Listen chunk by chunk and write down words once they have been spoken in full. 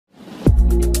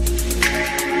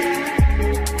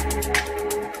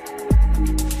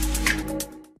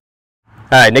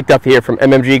Hi, Nick Duffy here from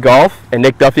MMG Golf and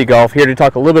Nick Duffy Golf, here to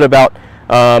talk a little bit about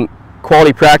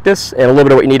quality practice and a little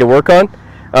bit of what you need to work on.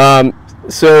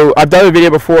 So I've done a video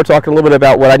before talking a little bit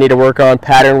about what I need to work on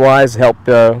pattern-wise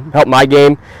to help my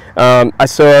game. So I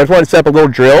just wanted to set up a little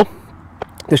drill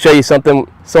to show you someone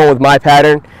with my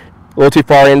pattern, a little too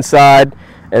far inside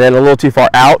and then a little too far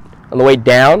out on the way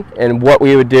down, and what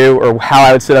we would do or how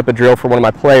I would set up a drill for one of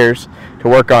my players to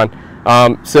work on.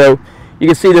 So you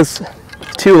can see this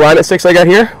two alignment sticks I got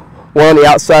here, one on the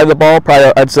outside of the ball,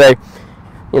 probably I'd say,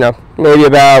 maybe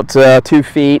about 2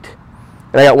 feet,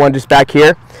 and I got one just back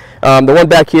here. The one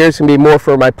back here is going to be more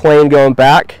for my plane going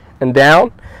back and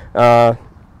down. A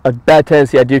bad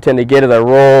tendency I do tend to get is I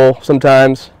roll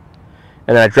sometimes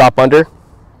and then I drop under.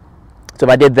 So if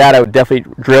I did that, I would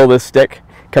definitely drill this stick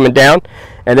coming down,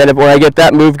 and then when I get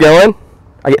that move going,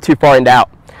 I get too far and out.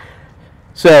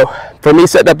 So for me,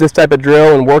 setting up this type of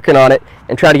drill and working on it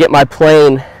and trying to get my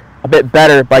plane a bit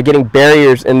better by getting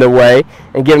barriers in the way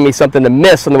and giving me something to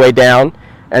miss on the way down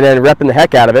and then repping the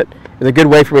heck out of it is a good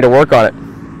way for me to work on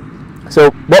it. So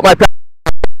what my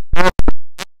I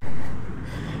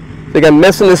think I'm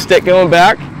missing this stick going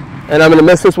back, and I'm going to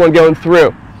miss this one going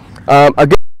through. A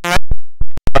good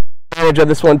advantage of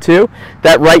this one too,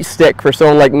 that right stick for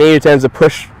someone like me who tends to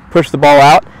push the ball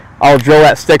out, I'll drill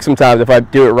that stick sometimes if I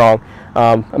do it wrong.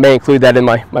 I may include that in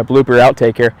my blooper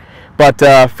outtake here.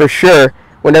 But for sure,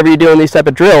 whenever you're doing these type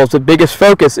of drills, the biggest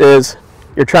focus is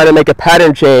you're trying to make a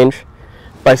pattern change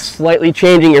by slightly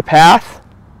changing your path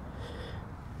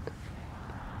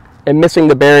and missing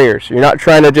the barriers. You're not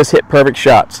trying to just hit perfect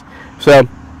shots. So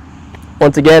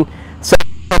once again,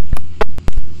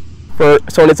 for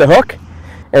someone hits a hook,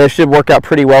 and it should work out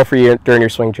pretty well for you during your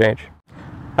swing change.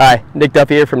 Hi, Nick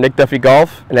Duffy here from Nick Duffy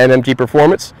Golf and MMG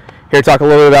Performance. Here to talk a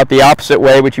little bit about the opposite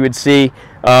way, which you would see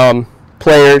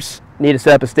players need to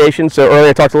set up a station. So earlier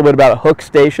I talked a little bit about a hook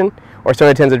station, or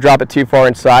someone tends to drop it too far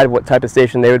inside, what type of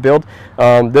station they would build.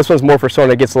 This one's more for someone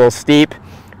that gets a little steep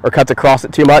or cuts across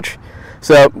it too much.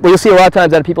 So what you'll see a lot of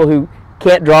times out of people who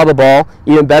can't draw the ball,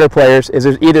 even better players, is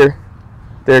there's either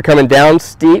they're coming down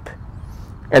steep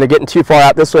and they're getting too far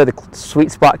out this way, the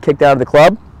sweet spot kicked out of the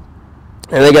club,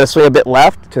 and they got to swing a bit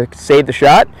left to save the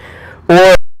shot,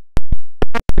 or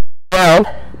down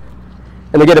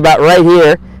and they get about right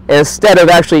here, and instead of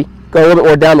actually going a little bit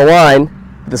more down the line,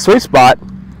 the sweet spot,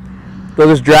 they'll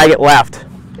just drag it left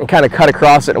and kind of cut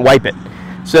across it and wipe it.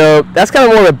 So that's kind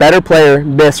of more of a better player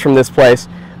miss from this place.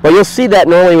 But you'll see that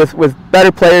normally with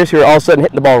better players who are all of a sudden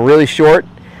hitting the ball really short,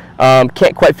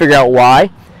 can't quite figure out why.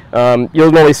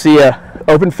 You'll normally see a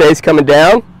open face coming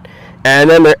down, and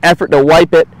then their effort to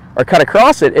wipe it or cut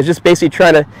across it is just basically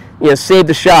trying to save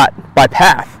the shot by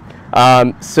path.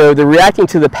 So they're reacting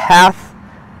to the path,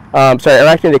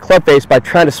 reacting to the club face by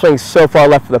trying to swing so far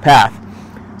left of the path.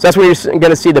 So that's where you're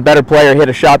going to see the better player hit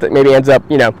a shot that maybe ends up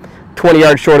 20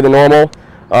 yards shorter than normal,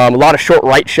 a lot of short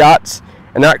right shots,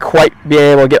 and they're not quite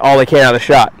being able to get all they can out of the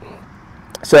shot.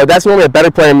 So that's normally a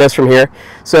better player miss from here.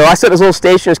 So I set this little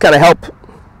station just kind of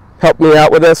help me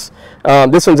out with this.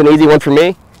 This one's an easy one for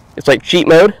me. It's like cheat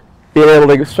mode, being able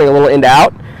to swing a little in to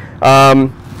out.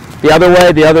 The other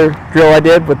way, the other drill I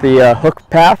did with the hook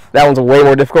path, that one's a way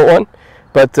more difficult one.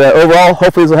 But overall,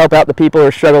 hopefully this will help out the people who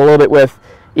are struggling a little bit with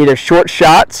either short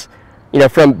shots,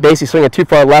 from basically swinging too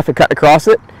far left and cutting across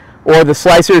it, or the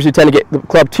slicers who tend to get the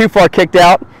club too far kicked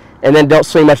out and then don't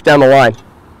swing much down the line.